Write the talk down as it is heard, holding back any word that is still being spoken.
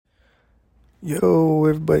Yo,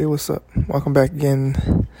 everybody, what's up? Welcome back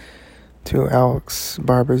again to Alex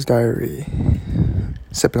Barber's Diary.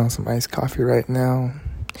 Sipping on some iced coffee right now.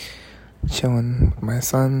 Chilling with my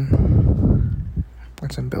son.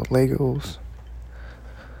 Watching build Legos.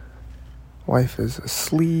 Wife is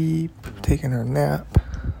asleep, taking her nap.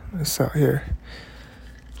 Just out here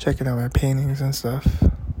checking out my paintings and stuff.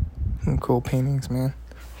 Some cool paintings, man.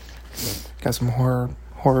 Got some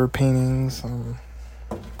horror paintings.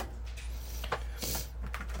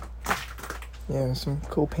 Yeah, some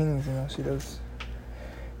cool paintings, she does.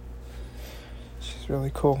 She's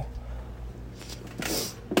really cool.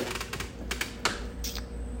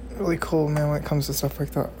 Really cool, man, when it comes to stuff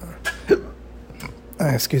like that.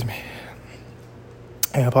 Excuse me.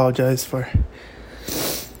 I apologize for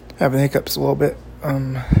having hiccups a little bit.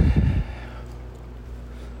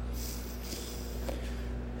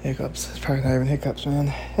 Hiccups. It's probably not even hiccups,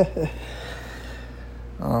 man.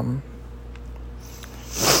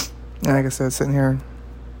 Yeah, like I said, sitting here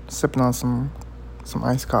sipping on some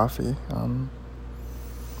iced coffee.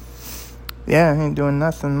 Yeah, I ain't doing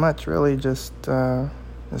nothing much really, just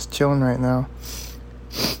chilling right now.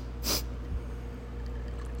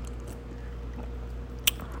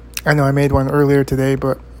 I know I made one earlier today,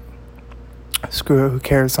 but screw it, who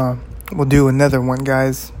cares, huh? We'll do another one,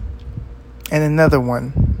 guys. And another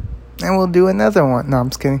one. And we'll do another one. No, I'm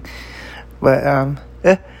just kidding. But, oh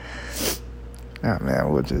man,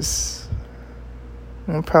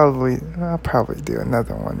 I'll probably do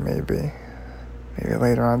another one maybe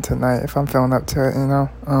later on tonight if I'm feeling up to it,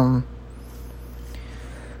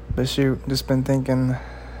 But shoot, just been thinking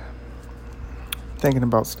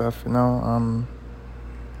about stuff, Yeah,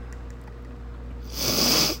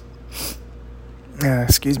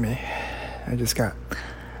 excuse me. I just got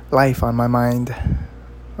life on my mind.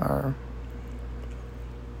 I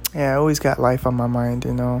always got life on my mind,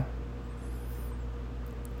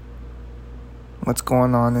 What's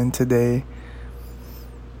going on in today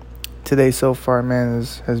so far, man,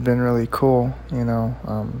 has been really cool,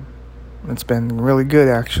 It's been really good,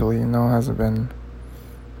 actually, hasn't been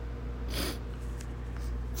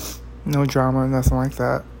no drama, nothing like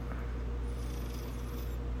that.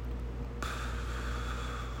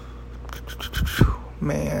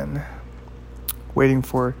 Man, waiting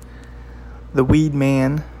for the weed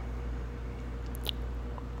man.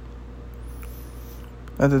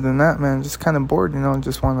 Other than that, man, just kind of bored,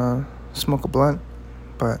 just want to smoke a blunt.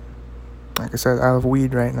 But, like I said, out of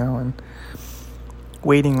weed right now and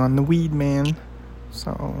waiting on the weed man.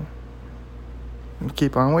 So, I'm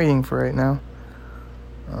keep on waiting for right now.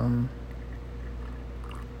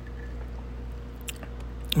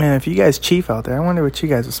 Man, if you guys chief out there, I wonder what you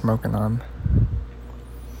guys are smoking on.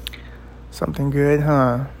 Something good,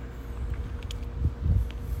 huh?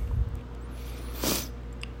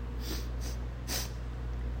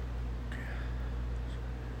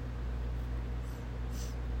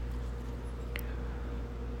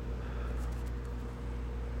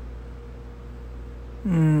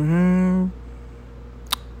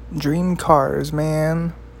 Dream cars,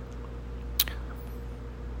 man.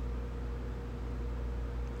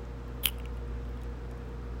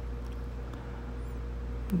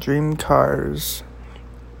 Dream cars.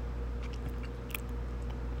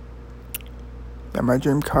 Yeah, my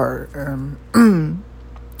dream car.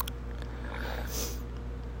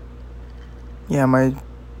 Yeah, my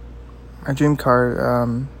dream car.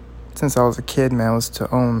 Since I was a kid, man, was to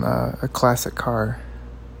own a classic car.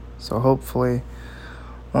 So hopefully,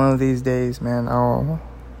 one of these days, man,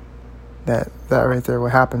 that right there will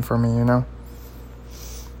happen for me,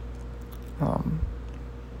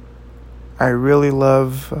 I really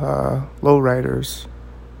love lowriders.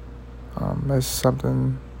 That's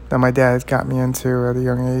something that my dad got me into at a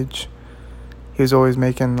young age. He was always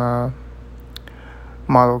making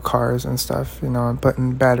model cars and stuff, and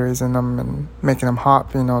putting batteries in them and making them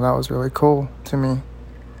hop, that was really cool to me.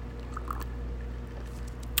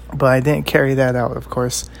 But I didn't carry that out, of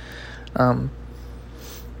course. I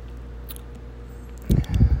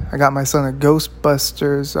got my son a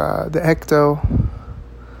Ghostbusters, the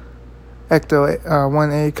Ecto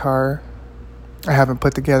 1A car. I haven't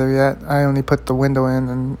put together yet. I only put the window in,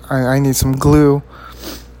 and I need some glue.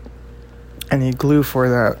 I need glue for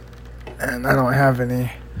that, and I don't have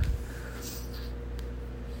any.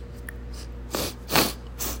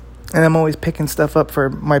 And I'm always picking stuff up for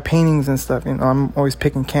my paintings and stuff. I'm always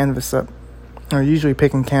picking canvas up. Or usually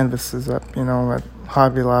picking canvases up, at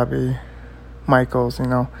Hobby Lobby, Michael's,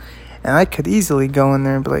 And I could easily go in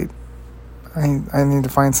there and be like, I need to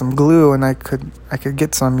find some glue, and I could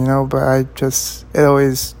get some, but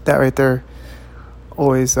that right there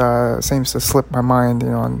always seems to slip my mind,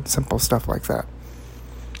 on simple stuff like that.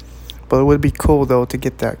 But it would be cool, though, to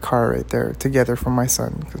get that car right there together for my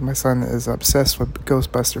son, because my son is obsessed with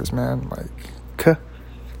Ghostbusters, man. Like,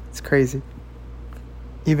 it's crazy.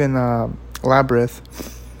 Even Labyrinth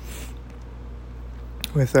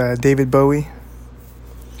with David Bowie.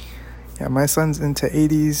 Yeah, my son's into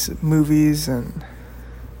 80s movies and,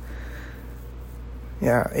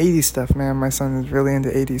 80s stuff, man. My son is really into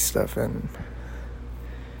 80s stuff. And,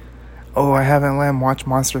 I haven't let him watch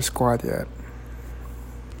Monster Squad yet.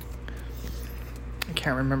 I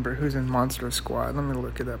can't remember who's in Monster Squad. Let me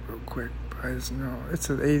look it up real quick. I just know it's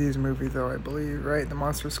an 80s movie, though, I believe, right? The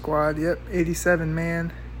Monster Squad. Yep, 87,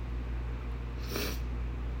 man.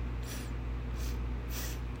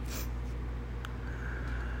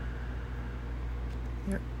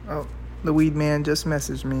 Yep. Oh, the weed man just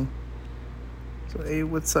messaged me. So, hey,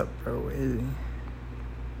 what's up, bro? Hey.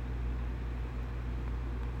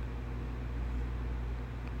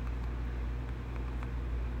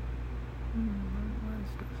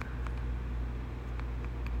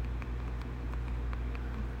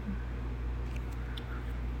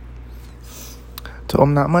 Told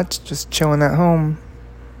him not much, just chilling at home.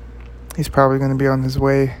 He's probably going to be on his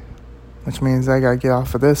way, which means I got to get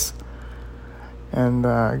off of this and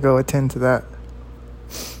go attend to that.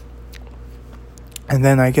 And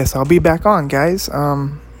then I guess I'll be back on, guys. I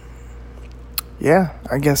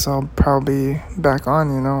guess I'll probably be back on,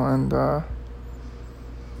 and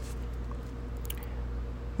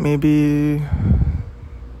maybe,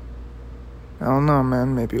 I don't know,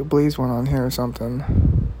 man, maybe a Blaze one on here or something.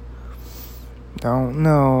 Don't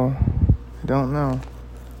know.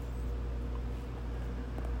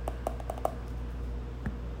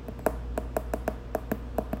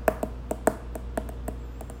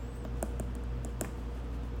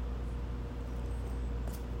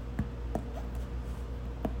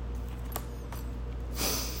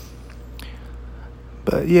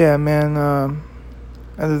 But yeah, man,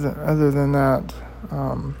 other than that,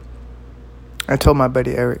 I told my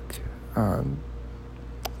buddy Eric,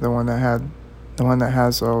 the one that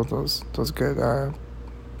has all those good,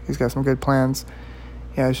 he's got some good plans.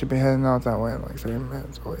 Yeah, I should be heading out that way in like 30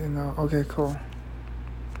 minutes. Okay, cool.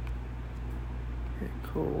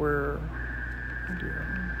 Where?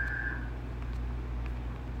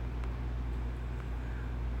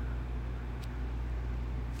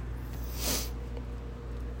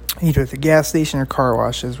 Either the gas station or car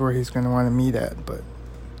wash is where he's going to want to meet at, but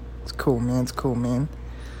it's cool, man.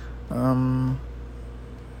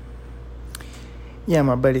 Yeah,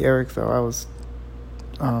 my buddy Eric, though, I was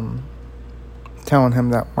telling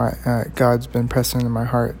him that my God's been pressing into my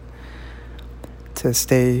heart to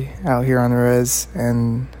stay out here on the res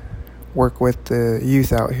and work with the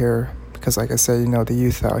youth out here, because like I said, the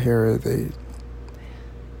youth out here,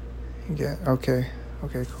 okay,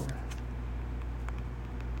 cool.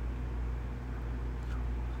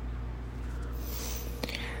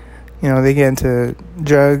 They get into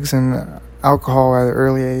drugs and alcohol at an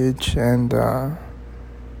early age, and I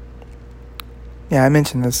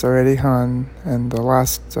mentioned this already in the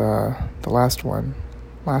last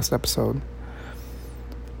episode.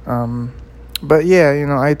 But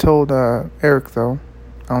yeah, I told Eric, though.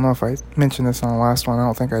 I don't know if I mentioned this on the last one. I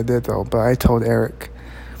don't think I did, though. But I told Eric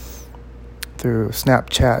through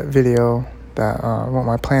Snapchat video that what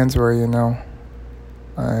my plans were,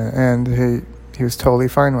 and he was totally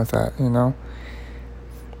fine with that,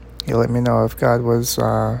 He let me know if God was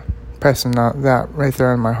pressing that right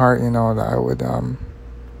there in my heart, that I would,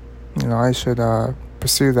 I should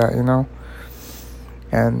pursue that,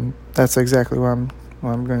 and that's exactly what I'm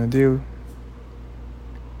going to do.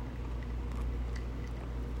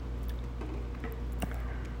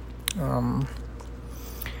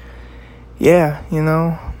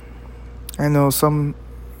 I know some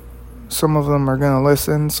of them are going to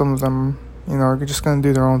listen, some of them, are just going to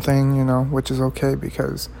do their own thing, which is okay,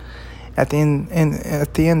 because at the end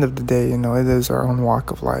of the day, it is our own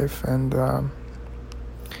walk of life, and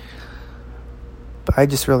but I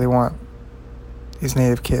just really want these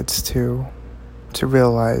Native kids to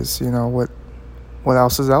realize, what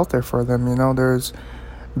else is out there for them. There's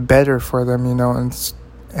better for them, and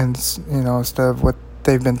instead of what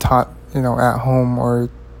they've been taught, at home or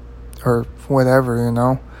whatever,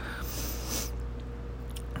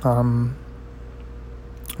 I'm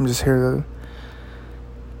just here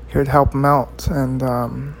to help them out, and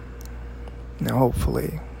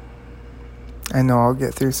hopefully, I know I'll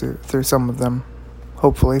get through some of them,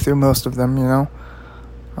 hopefully through most of them,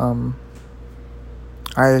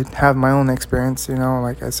 I have my own experience,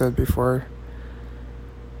 like I said before,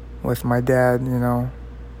 with my dad,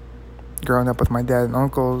 growing up with my dad and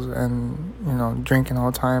uncles and, drinking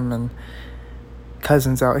all the time, and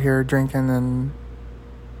cousins out here drinking and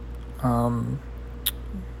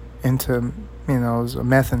into,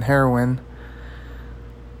 meth and heroin.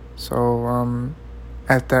 So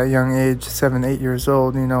at that young age, 7, 8 years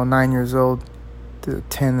old, 9 years old to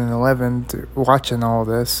 10 and 11, watching all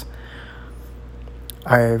this,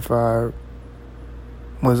 I've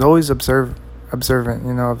was always observant,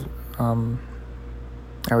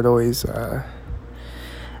 I would always,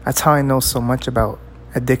 that's how I know so much about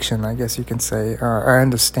addiction, I guess you can say, or I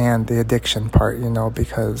understand the addiction part,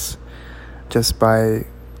 because just by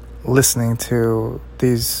listening to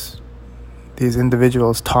these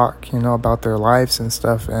individuals talk, about their lives and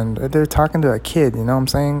stuff, and they're talking to a kid, you know what I'm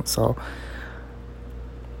saying? So,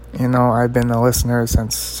 I've been a listener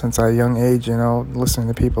since a young age, listening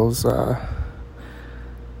to people's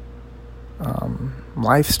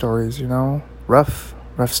life stories, rough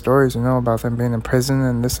stories, about them being in prison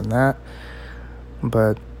and this and that.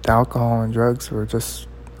 But the alcohol and drugs were just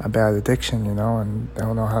a bad addiction, and they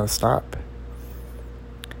don't know how to stop.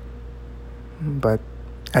 But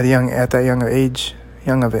at that young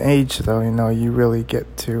of an age, though, you really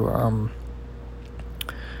get to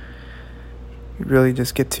you really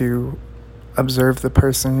just get to observe the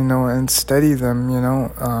person, and study them,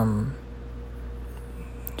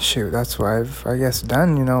 that's what I've, I guess,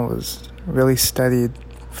 done, was really studied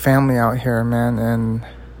family out here, man, and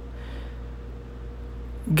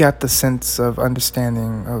got the sense of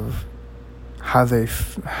understanding of how they,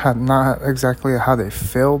 not exactly how they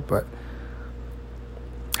feel, but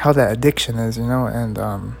how that addiction is, and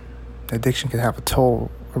addiction can have a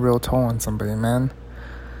real toll on somebody, man.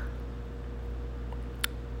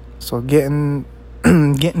 So getting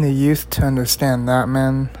the youth to understand that,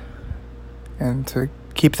 man, and to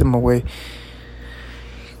keep them away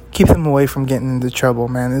from getting into trouble,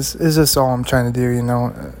 man, is just all I'm trying to do,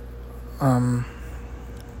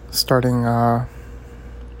 starting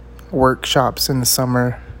workshops in the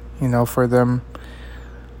summer, for them,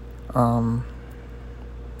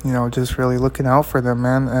 just really looking out for them,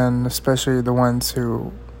 man, and especially the ones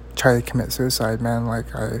who try to commit suicide, man.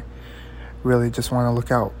 Like, I really just want to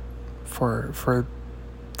look out for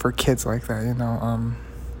kids like that,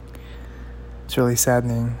 It's really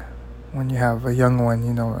saddening when you have a young one,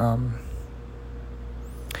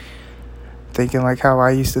 thinking like how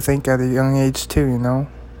I used to think at a young age too,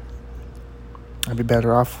 I'd be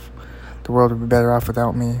better off, the world would be better off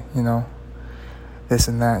without me, this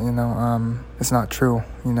and that, it's not true,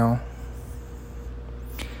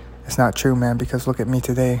 It's not true, man, because look at me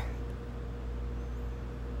today.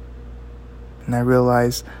 And I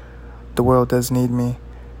realize the world does need me,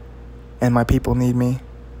 and my people need me,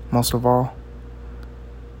 most of all.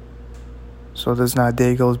 So there's not a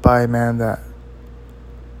day goes by, man, that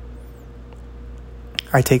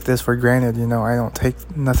I take this for granted, I don't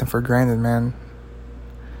take nothing for granted, man.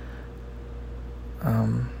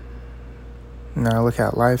 I look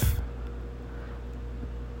at life,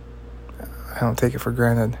 I don't take it for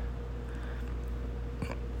granted.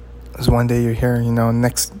 Because one day you're here,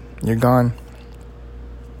 next you're gone.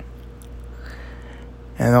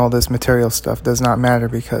 And all this material stuff does not matter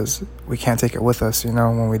because we can't take it with us,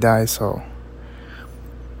 when we die. So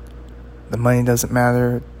the money doesn't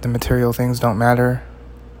matter. The material things don't matter.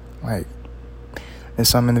 Like, and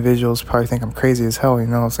some individuals probably think I'm crazy as hell,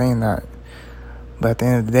 saying that. But at the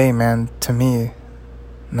end of the day, man, to me,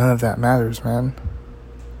 none of that matters, man.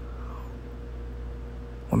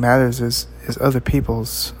 What matters is other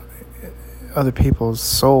people's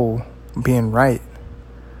soul being right.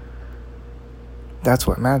 That's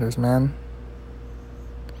what matters, man.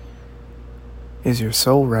 Is your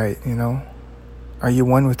soul right, Are you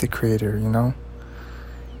one with the Creator,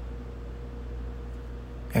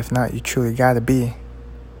 If not, you truly gotta be.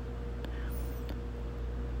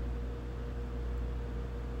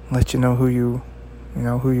 Let you know who you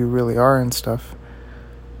really are and stuff.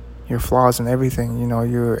 Your flaws and everything,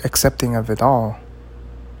 you're accepting of it all.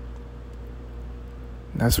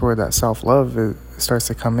 That's where that self-love starts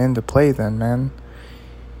to come into play then, man.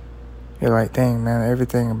 You're like, dang, man,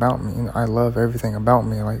 everything about me, I love everything about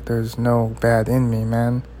me. Like, there's no bad in me,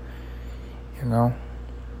 man.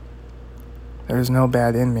 There's no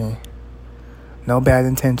bad in me. No bad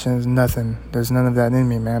intentions, nothing. There's none of that in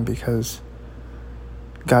me, man, because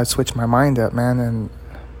God switched my mind up, man, and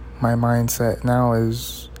my mindset now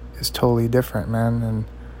is totally different, man. And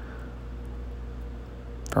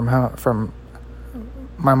from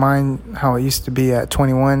my mind, how it used to be at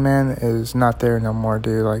 21, man, is not there no more,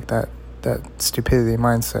 dude. Like, that stupidity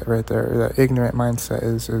mindset right there, that ignorant mindset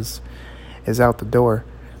is out the door.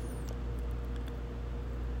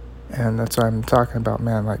 And that's what I'm talking about,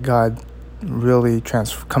 man. Like, God really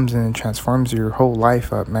comes in and transforms your whole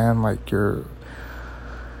life up, man. Like,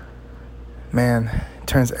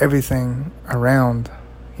 turns everything around,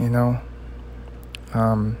 you know.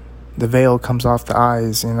 The veil comes off the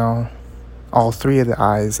eyes, you know. All three of the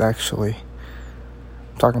eyes, actually.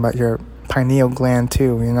 I'm talking about your pineal gland,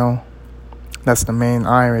 too, you know. That's the main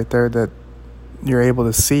eye right there that you're able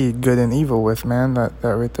to see good and evil with, man. That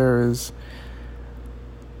right there is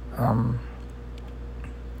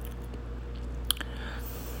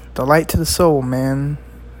the light to the soul, man.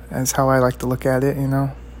 That's how I like to look at it, you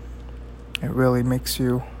know. It really makes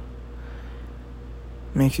you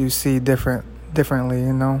see differently,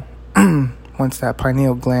 you know. Once that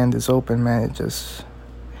pineal gland is open, man,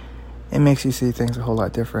 it makes you see things a whole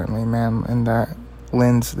lot differently, man. And that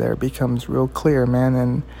lens there becomes real clear, man,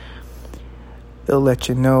 and it'll let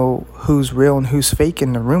you know who's real and who's fake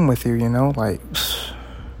in the room with you, you know. Like,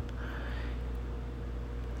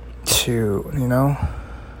 shoot, you know.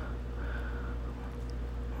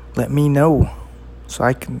 Let me know so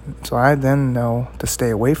I then know to stay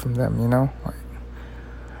away from them, you know. Like,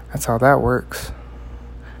 that's how that works.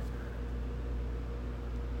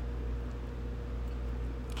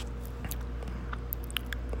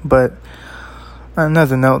 But on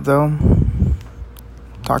another note, though,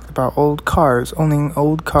 talked about owning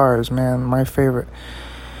old cars, man. My favorite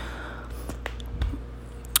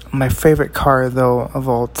car, though, of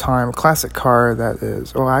all time, classic car, that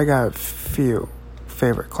is. Well, I got a few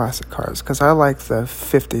favorite classic cars because I like the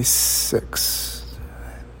 56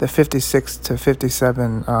 to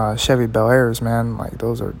 57 Chevy Bel Airs, man. Like,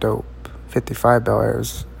 those are dope. 55 Bel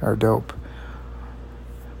Airs are dope.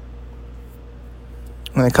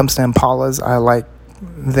 When it comes to Impalas, I like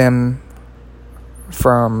them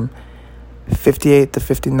from 58 to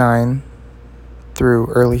 59 through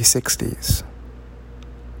early 60s.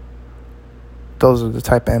 Those are the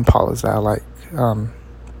type of Impalas that I like,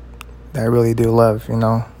 that I really do love, you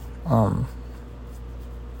know.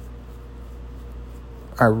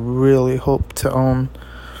 I really hope to own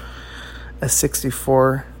a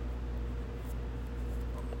 64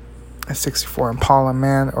 Impala,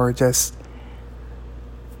 man, or just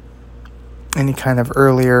any kind of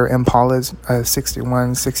earlier Impalas,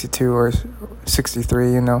 61, 62, or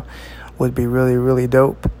 63, you know, would be really, really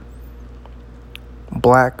dope.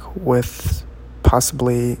 Black with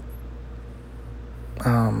possibly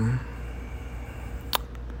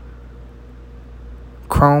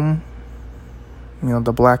chrome, you know,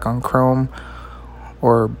 the black on chrome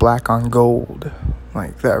or black on gold.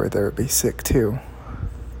 Like, that right there would be sick too.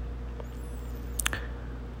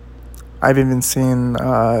 I've even seen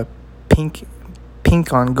pink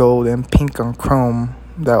on gold and pink on chrome.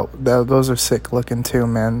 Those are sick looking too,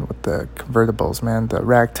 man, with the convertibles, man, the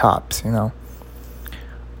rag tops, you know.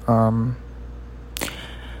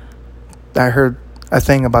 I heard a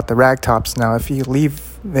thing about the rag tops now. If you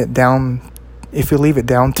leave it down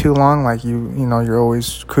too long, like you know, you're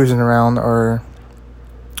always cruising around or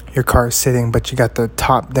your car is sitting, but you got the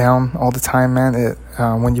top down all the time, man,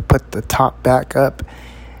 when you put the top back up,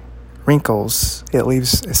 wrinkles.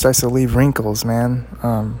 It starts to leave wrinkles, man.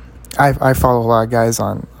 I follow a lot of guys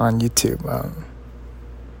on YouTube.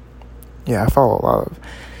 I follow a lot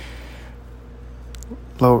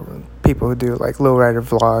of people who do like lowrider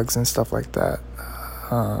vlogs and stuff like that.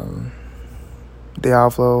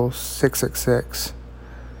 Diablo 666.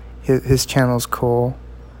 His channel's cool.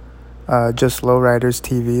 Just Lowriders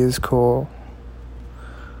TV is cool.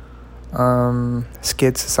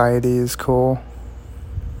 Skid Society is cool.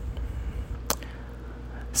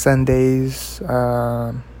 Sundays,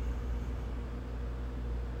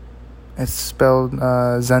 it's spelled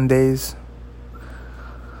Zundays.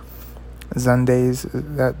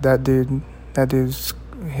 That dude's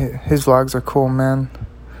his vlogs are cool, man.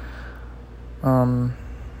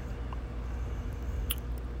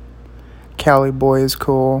 Cali Boy is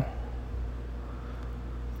cool.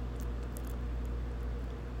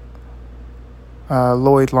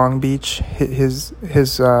 Lloyd Long Beach, his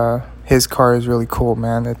car is really cool,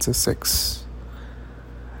 man. Is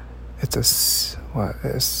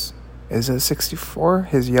it a 64?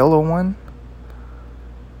 His yellow one?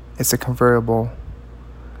 It's a convertible.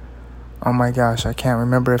 Oh my gosh, I can't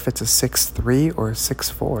remember if it's a 6.3 or a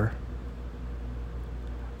 6.4.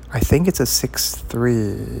 I think it's a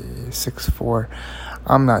 6.3, 6.4.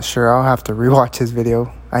 I'm not sure. I'll have to rewatch his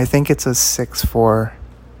video. I think it's a 6.4.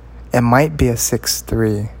 It might be a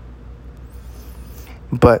 6.3.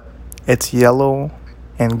 But it's yellow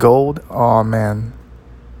and gold. Oh man,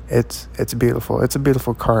 it's beautiful. It's a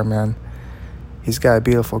beautiful car, man. He's got a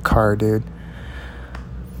beautiful car, dude.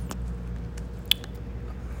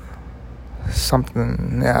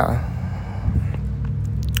 something, yeah.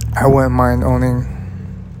 I wouldn't mind owning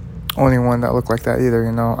one that looked like that either,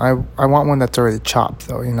 you know. I want one that's already chopped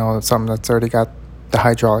though, you know, something that's already got the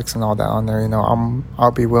hydraulics and all that on there, you know.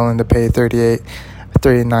 I'll be willing to pay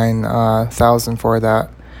 39,000 for that.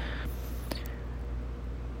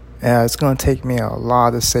 Yeah, it's gonna take me a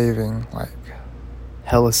lot of saving, like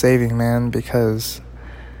hella saving, man, because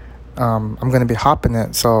I'm gonna be hopping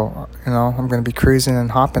it, so you know I'm gonna be cruising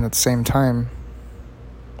and hopping at the same time.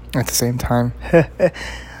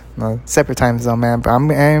 No, separate times though, man. But I'm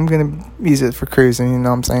gonna use it for cruising. You know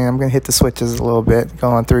what I'm saying? I'm gonna hit the switches a little bit, go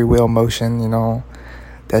on 3-wheel motion. You know,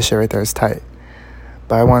 that shit right there is tight.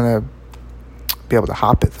 But I want to be able to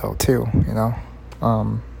hop it though too. You know.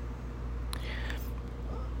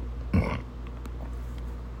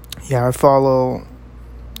 Yeah, I follow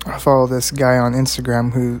this guy on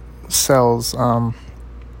Instagram who sells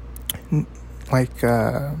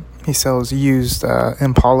he sells used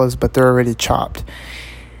Impalas, but they're already chopped.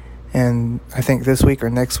 And I think this week or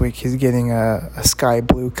next week he's getting a sky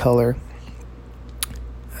blue color,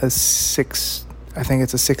 I think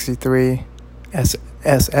it's a 63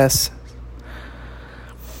 SS.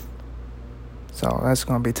 So that's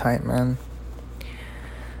gonna be tight, man.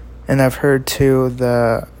 And I've heard too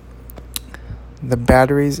the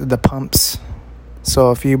batteries, the pumps.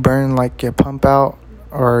 So if you burn like your pump out,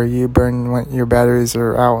 or you burn when your batteries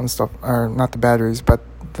are out and stuff, or not the batteries, but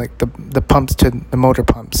like the pumps to the motor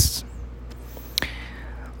pumps,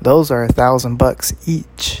 those are $1,000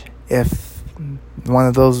 each. If one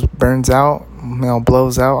of those burns out, you know,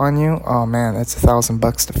 blows out on you, oh man, that's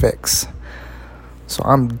 $1,000 to fix. So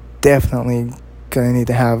I'm definitely gonna need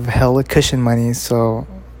to have hella cushion money. So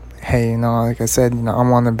hey, you know, like I said, you know, I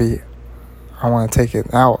want to take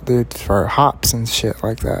it out, dude, for hops and shit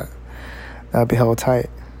like that. That'd be hella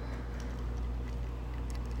tight.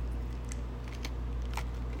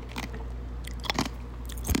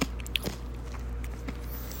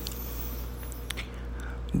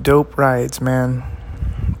 Dope rides, man.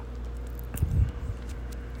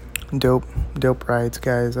 Dope rides,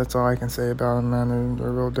 guys. That's all I can say about them, man.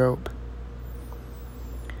 They're real dope.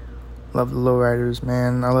 Love the lowriders,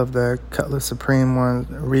 man. I love the Cutlass Supreme ones.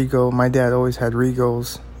 Regal. My dad always had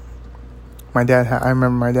Regals. I remember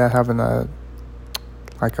my dad having a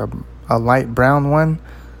light brown one.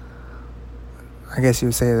 I guess you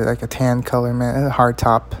would say like a tan color, man. A hard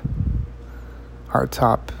top.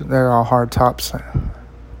 They're all hard tops.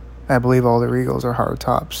 I believe all the Regals are hard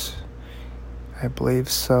tops. I believe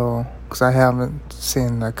so, because I haven't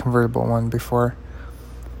seen a convertible one before.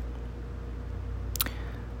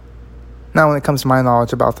 Not when it comes to my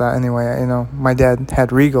knowledge about that, anyway. You know, my dad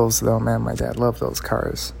had Regals, though, man. My dad loved those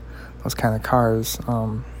cars. Those kind of cars.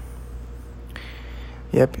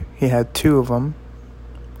 Yep, he had 2 of them.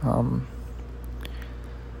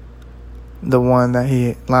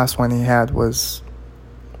 The last one he had was,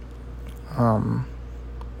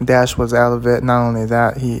 dash was out of it. Not only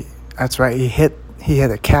that, he hit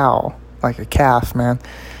a cow, like a calf, man.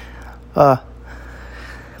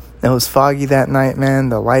 It was foggy that night, man.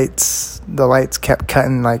 The lights kept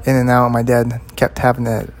cutting like in and out. My dad kept having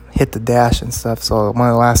to hit the dash and stuff. So one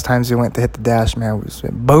of the last times we went to hit the dash, man, we just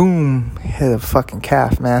went boom, hit a fucking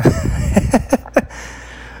calf, man.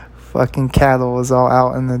 Fucking cattle was all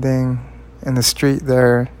out in the street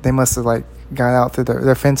there. They must have like got out through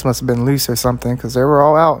their fence must have been loose or something, because they were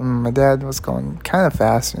all out, and my dad was going kind of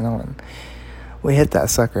fast, you know, and we hit that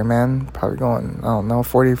sucker, man. Probably going, I don't know,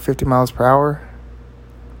 40, 50 miles per hour.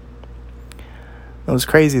 It was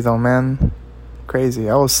crazy though, man. Crazy.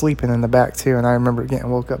 I was sleeping in the back too, and I remember getting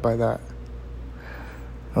woke up by that.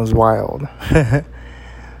 It was wild.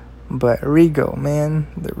 But Regal, man.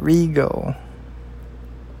 The Regal.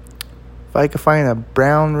 If I could find a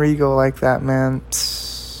brown Regal like that, man,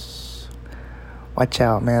 watch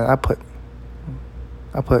out, man. I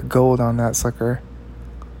put gold on that sucker.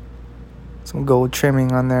 Some gold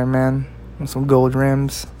trimming on there, man. And some gold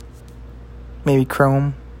rims. Maybe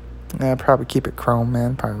chrome. Yeah, I'd probably keep it chrome,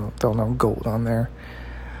 man. Probably don't know gold on there.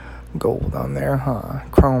 Gold on there, huh?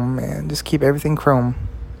 Chrome, man. Just keep everything chrome.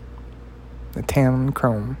 The tan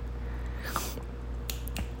chrome.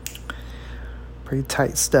 Pretty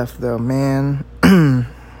tight stuff, though, man.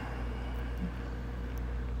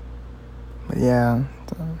 But yeah,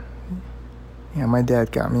 my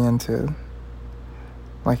dad got me into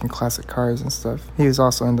liking classic cars and stuff. He was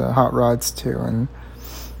also into hot rods too, and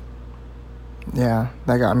yeah,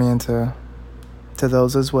 that got me into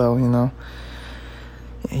those as well, you know.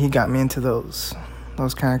 He got me into those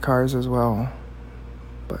kind of cars as well.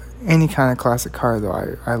 But any kind of classic car,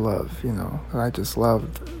 though, I love, you know. I just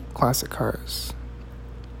loved classic cars.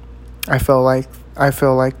 I feel like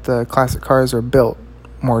the classic cars are built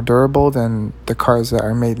more durable than the cars that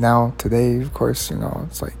are made now today. Of course,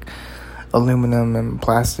 it's like aluminum and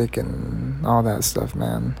plastic and all that stuff,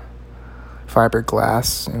 man.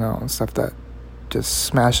 Fiberglass, stuff that just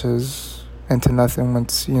smashes into nothing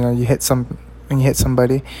once when you hit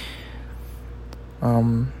somebody.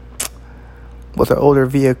 With an older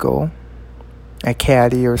vehicle, a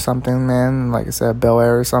Caddy or something, man, like I said, a Bel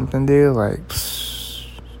Air or something, dude, like,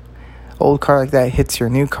 old car like that hits your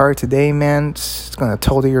new car today, man, it's gonna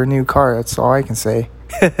total your new car. That's all I can say.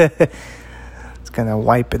 It's gonna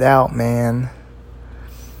wipe it out, man.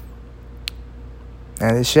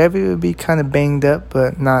 And the Chevy would be kind of banged up,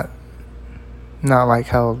 but not like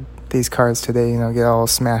how these cars today, get all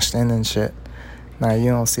smashed in and shit. Nah,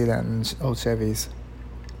 you don't see that in old Chevys.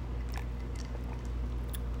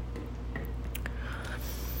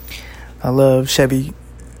 I love Chevy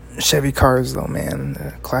cars though, man.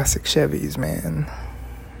 The classic Chevys, man.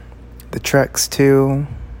 The trucks too.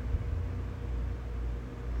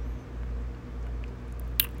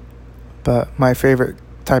 But my favorite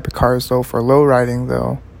type of cars though for low riding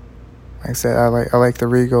though, like I said, I like the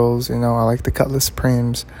Regals, I like the Cutlass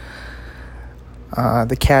Supremes.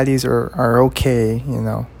 The Caddies are okay,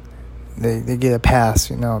 They get a pass,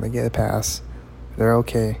 they get a pass. They're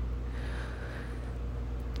okay.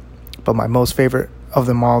 But my most favorite of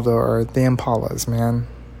them all, though, are the Impalas, man.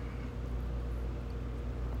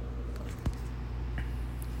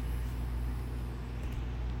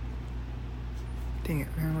 Dang it,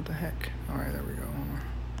 man, what the heck? Alright, there we go.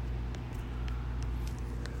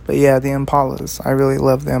 But yeah, the Impalas. I really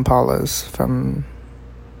love the Impalas from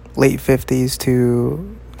late 50s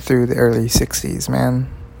through the early 60s,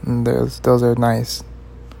 man. And those are nice.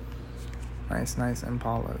 Nice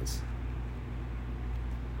Impalas.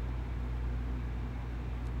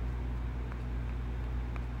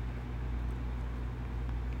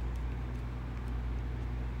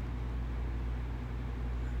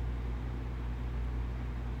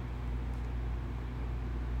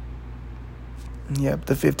 Yep,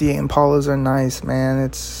 the 58 Impalas are nice, man.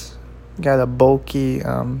 It's got a bulky,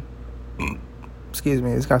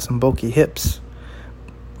 it's got some bulky hips.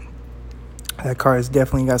 That car has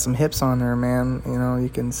definitely got some hips on there, man. You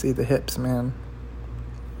can see the hips, man.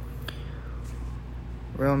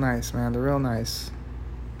 Real nice, man. They're real nice.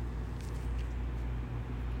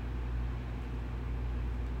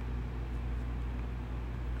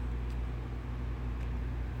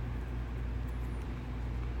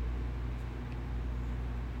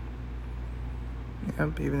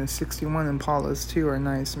 Yep, even the 61 Impalas too are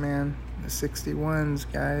nice, man. The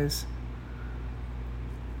 61s, guys.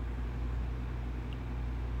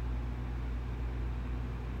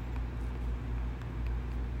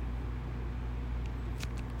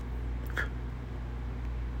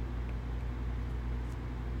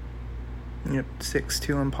 Yep,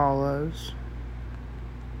 6.2 Impalas.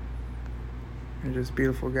 They're just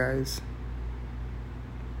beautiful, guys.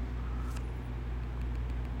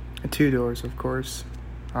 The 2-doors, of course.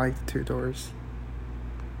 I like the 2-doors.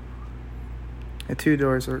 The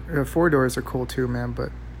 2-doors or 4-doors are cool too, man.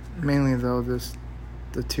 But mainly though, the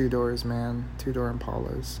 2-doors, man. 2-door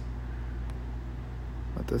Impalas.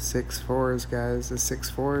 But the 6.4s, guys. The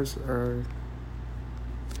 6.4s are.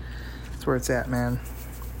 That's where it's at, man.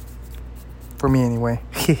 For me, anyway.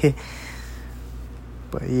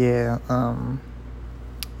 But yeah,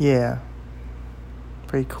 yeah.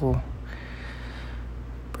 Pretty cool.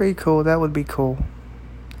 Pretty cool. That would be cool.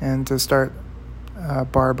 And to start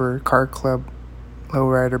Barber Car Club,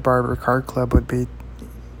 Lowrider Barber Car Club would be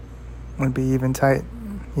even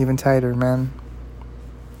tighter, man.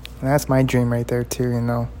 And that's my dream right there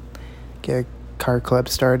too, Get a car club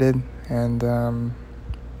started and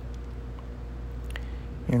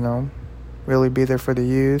really be there for the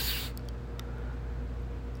youth.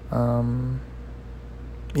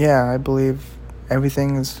 Yeah, I believe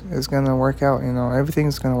everything is going to work out,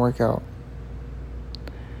 everything's going to work out.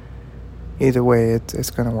 Either way, it's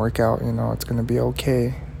going to work out, it's going to be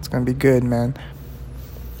okay. It's going to be good, man.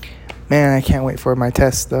 Man, I can't wait for my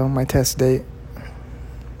test, though, my test date.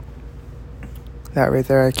 That right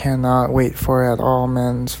there, I cannot wait for at all,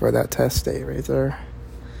 man, for that test date right there.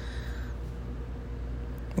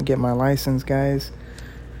 And get my license, guys.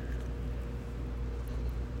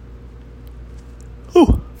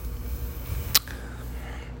 Ooh.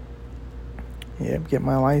 Yeah, get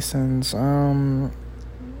my license. You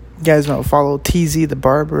guys know, follow TZ the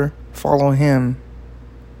Barber. Follow him.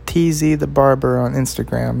 TZ the Barber on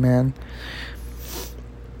Instagram, man.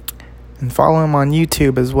 And follow him on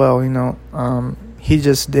YouTube as well, He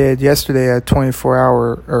just did yesterday a 24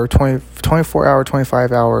 hour,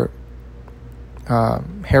 25 hour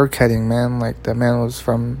hair cutting, man. Like, the man was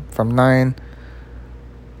from 9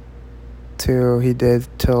 to, he did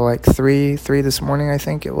till like 3 this morning, I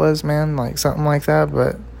think it was, man. Like, something like that.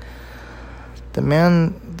 But the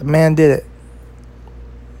man did it.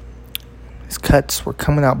 His cuts were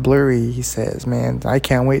coming out blurry, he says, man. I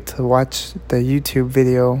can't wait to watch the YouTube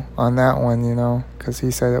video on that one, you know, because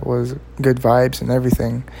he said it was good vibes and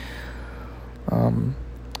everything.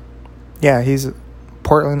 Yeah, he's a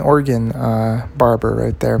Portland, Oregon barber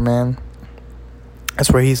right there, man.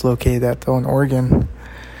 That's where he's located at, though, in Oregon.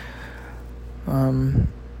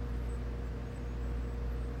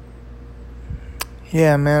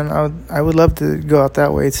 Yeah, man, I would love to go out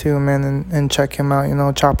that way too, man, and check him out, you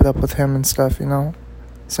know, chop it up with him and stuff, you know.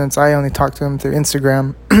 Since I only talked to him through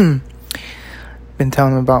Instagram, been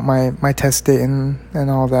telling him about my test date and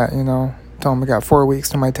all that, you know. Told him I got 4 weeks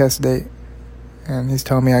to my test date, and he's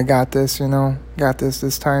telling me I got this, you know, got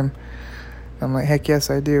this time. I'm like, heck yes,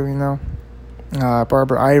 I do, you know.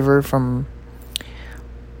 Barber Ivor from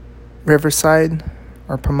Riverside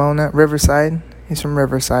or Pomona, Riverside. He's from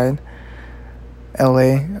Riverside,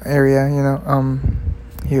 LA area, you know.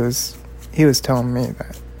 He was telling me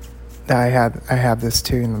that I have this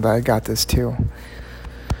too, you know, that I got this too.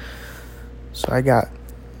 So I got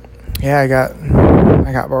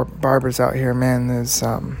barbers out here, man, is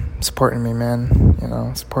supporting me, man, you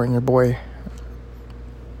know, supporting your boy.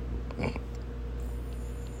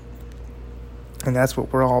 And that's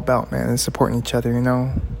what we're all about, man, is supporting each other, you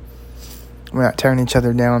know. We're not tearing each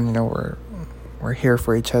other down, you know, we're here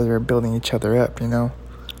for each other, building each other up, you know.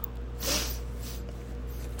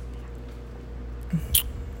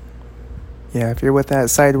 Yeah, if you're with that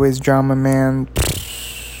sideways drama, man,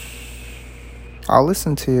 I'll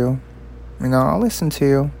listen to you. You know, I'll listen to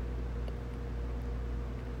you.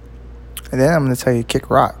 And then I'm going to tell you, kick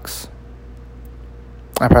rocks.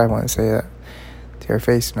 I probably wouldn't say that to your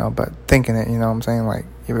face, you know, but thinking it, you know what I'm saying? Like,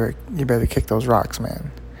 you better kick those rocks,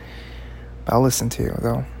 man. But I'll listen to you,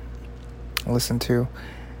 though. I'll listen to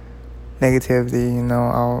negativity, you know,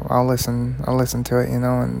 I'll listen to it, you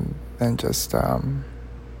know, and then just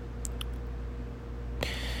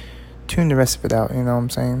tune the rest of it out, you know what I'm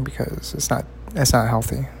saying? Because it's not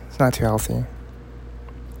healthy. It's not too healthy.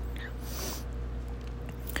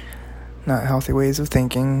 Not healthy ways of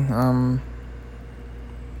thinking.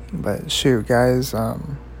 But shoot, guys,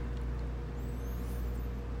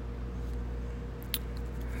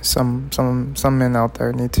 some men out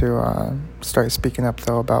there need to start speaking up,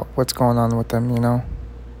 though, about what's going on with them, you know.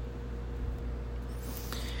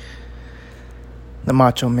 The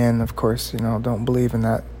macho men, of course, you know, don't believe in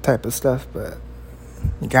that type of stuff, but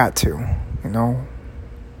you got to, you know.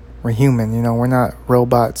 We're human, you know. We're not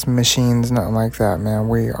robots, machines, nothing like that, man.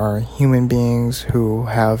 We are human beings who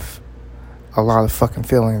have a lot of fucking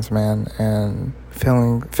feelings, man, and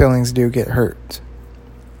feelings do get hurt.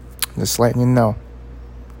 Just letting you know.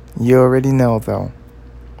 You already know, though.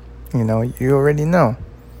 You know, you already know.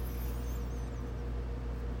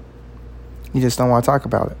 You just don't want to talk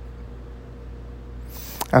about it.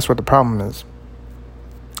 That's what the problem is.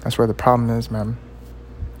 That's where the problem is, man.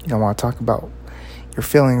 You don't want to talk about your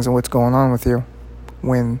feelings and what's going on with you,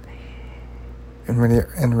 when in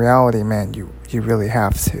reality, man, you really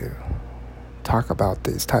have to talk about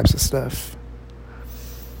these types of stuff.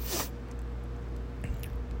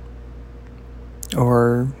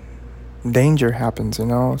 Or danger happens, you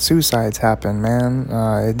know. Suicides happen, man.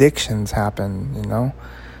 Addictions happen, you know.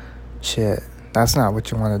 Shit, that's not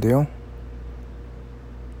what you want to do.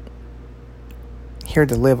 Here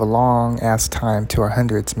to live a long ass time to our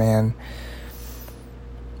hundreds, man.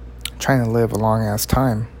 Trying to live a long ass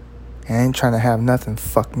time. I ain't trying to have nothing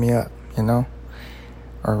fuck me up, you know.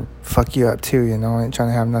 Or fuck you up too, you know. I ain't trying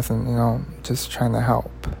to have nothing, you know. Just trying to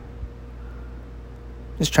help.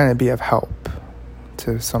 Just trying to be of help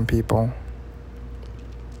to some people.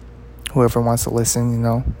 Whoever wants to listen, you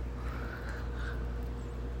know.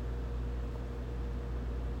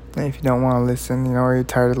 And if you don't want to listen, you know, or you're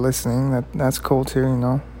tired of listening, that's cool too, you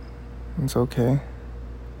know. It's okay.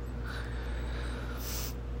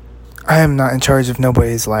 I am not in charge of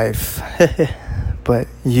nobody's life. But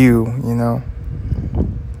you know.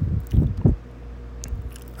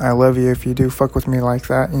 I love you if you do fuck with me like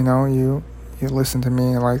that, you know. You listen to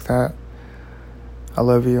me like that. I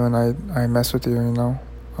love you and I mess with you, you know.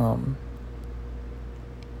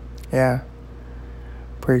 Yeah.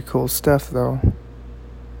 Pretty cool stuff, though.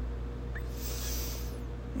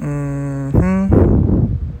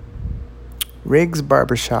 Riggs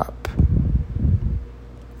Barbershop.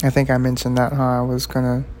 I think I mentioned that, huh? I was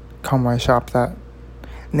gonna call my shop that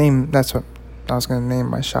name. That's what I was gonna name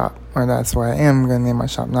my shop. or that's why I am going to name my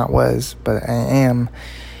shop. Not was, but I am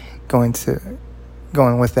going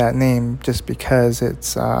with that name just because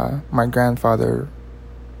it's my grandfather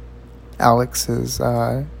Alex's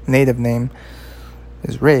native name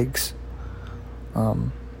is Riggs.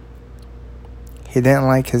 He didn't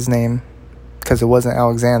like his name because it wasn't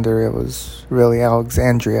Alexander, it was really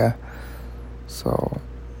Alexandria. So,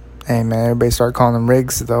 hey man, everybody started calling him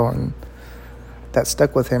Riggs though, and that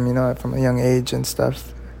stuck with him, from a young age and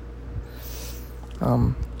stuff.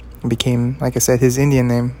 Became, like I said, his Indian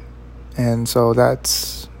name, and so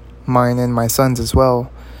that's mine and my son's as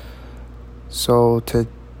well. So to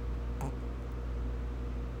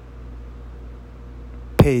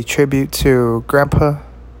pay tribute to Grandpa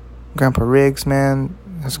Riggs, man,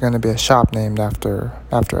 there's going to be a shop named after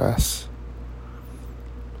us.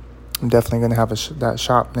 I'm definitely going to have that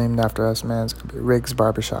shop named after us, man. It's going to be Riggs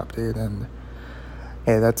Barbershop, dude. And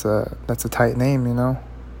hey, that's a tight name,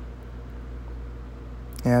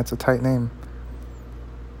 Yeah, it's a tight name.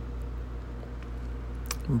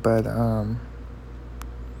 But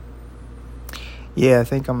yeah, I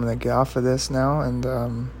think I'm going to get off of this now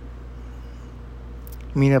and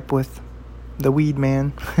meet up with the weed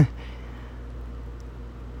man.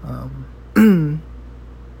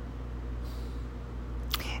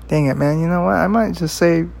 Dang it, man. You know what? I might just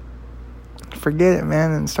say forget it,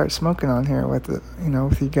 man, and start smoking on here with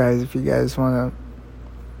with you guys. If you guys want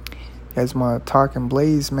to talk and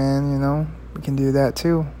blaze, man, we can do that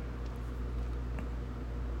too.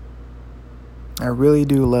 I really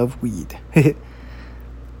do love weed.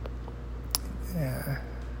 Yeah,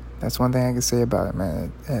 that's one thing I can say about it,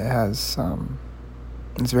 man. It has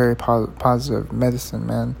it's very positive medicine,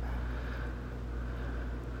 man.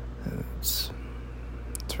 It's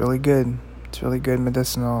really good. It's really good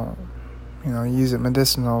medicinal. Use it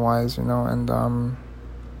medicinal wise, and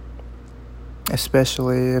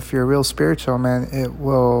especially if you're real spiritual, man, it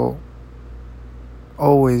will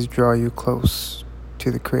always draw you close to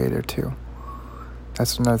the Creator too.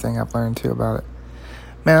 That's another thing I've learned too about it.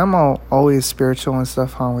 Man, I'm always spiritual and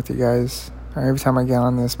stuff on with you guys. Every time I get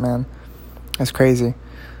on this, man, it's crazy.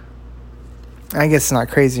 I guess it's not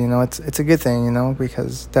crazy, it's a good thing,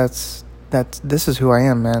 because this is who I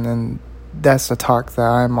am, man, and that's the talk that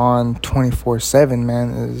I'm on 24/7,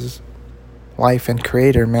 man, is life and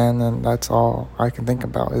Creator, man, and that's all I can think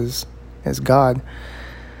about is God.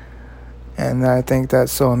 And I think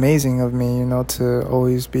that's so amazing of me, to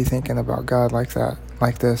always be thinking about God like that,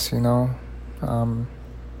 like this,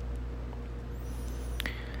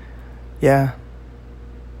 yeah.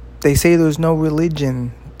 They say there's no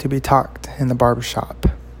religion to be talked in the barbershop.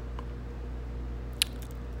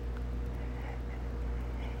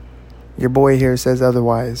 Your boy here says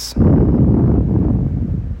otherwise.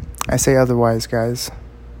 I say otherwise, guys.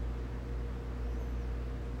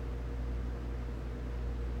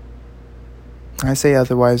 I say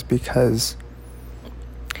otherwise because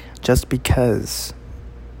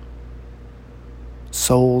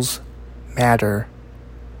souls matter.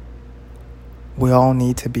 We all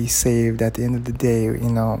need to be saved at the end of the day,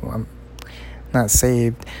 I'm not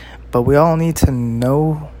saved, but we all need to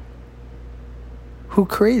know who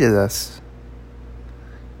created us.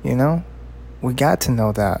 We got to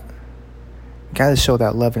know that. We got to show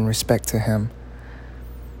that love and respect to Him.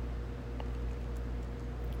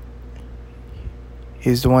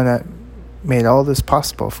 He's the one that made all this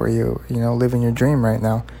possible for you, living your dream right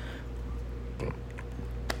now.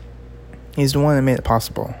 He's the one that made it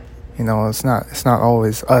possible. It's not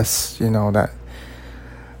always us, that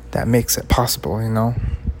makes it possible,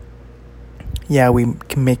 Yeah, we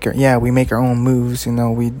can make we make our own moves,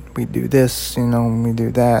 we do this, we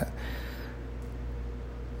do that.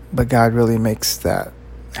 But God really makes that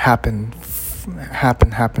happen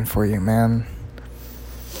for you, man.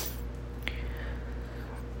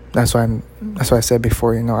 That's why I said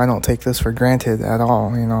before, I don't take this for granted at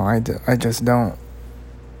all, I just don't.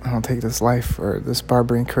 I don't take this life or this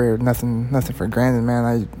barbering career, nothing for granted,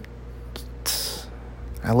 man.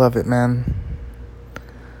 I love it, man.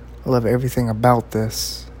 I love everything about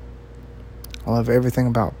this. I love everything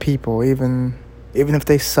about people, even if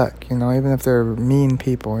they suck, even if they're mean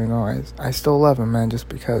people, I still love them, man, just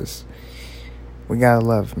because we gotta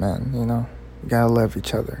love, man, we gotta love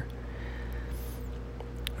each other.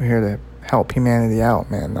 We're here to help humanity out,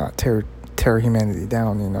 man, not tear humanity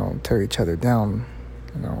down, tear each other down.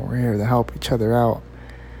 We're here to help each other out,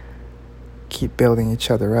 keep building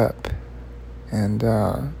each other up, and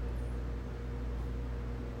man,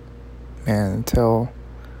 until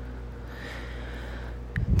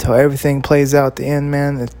everything plays out at the end,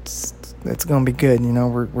 man, it's gonna be good.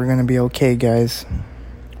 We're gonna be okay, guys.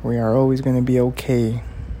 We are always gonna be okay.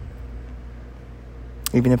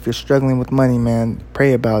 Even if you're struggling with money, man,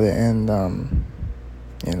 pray about it and,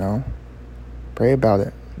 pray about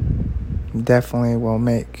it. Definitely will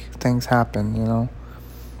make things happen,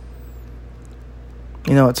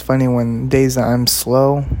 It's funny when days that I'm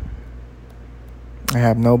slow, I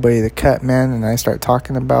have nobody to cut, man, and I start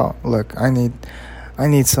talking about, look, I need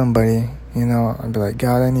somebody, I'd be like,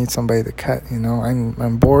 God, I need somebody to cut,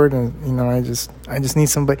 I'm bored and, I just need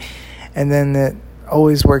somebody. And then it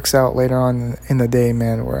always works out later on in the day,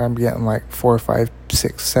 man, where I'm getting like 4, 5,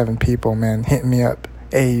 6, 7 people, man, hitting me up.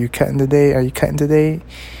 Hey, you cutting today? Are you cutting today?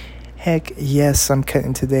 Heck, yes, I'm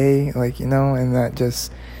cutting today. And that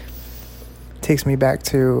just takes me back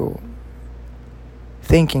to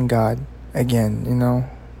thanking God again,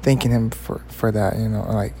 thanking Him for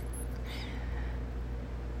that,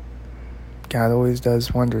 God always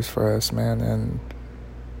does wonders for us, man, and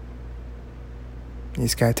you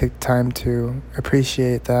just gotta take time to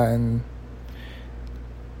appreciate that and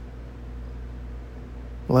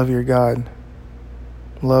love your God.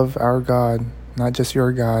 Love our God, not just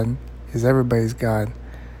your God, is everybody's God.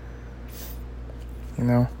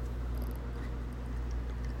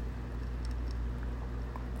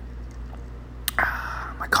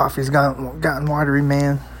 My coffee's gotten watery,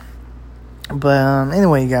 man. But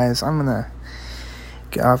anyway, guys, I'm gonna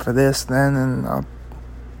get off of this then, and I'll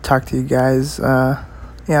talk to you guys. I'll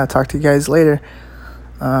talk to you guys later.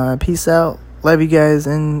 Peace out. Love you guys,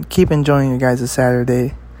 and keep enjoying your guys'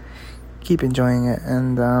 Saturday. Keep enjoying it,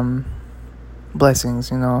 and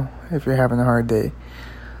blessings, if you're having a hard day.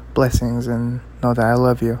 Blessings, and know that I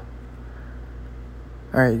love you.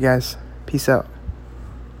 Alright, you guys. Peace out.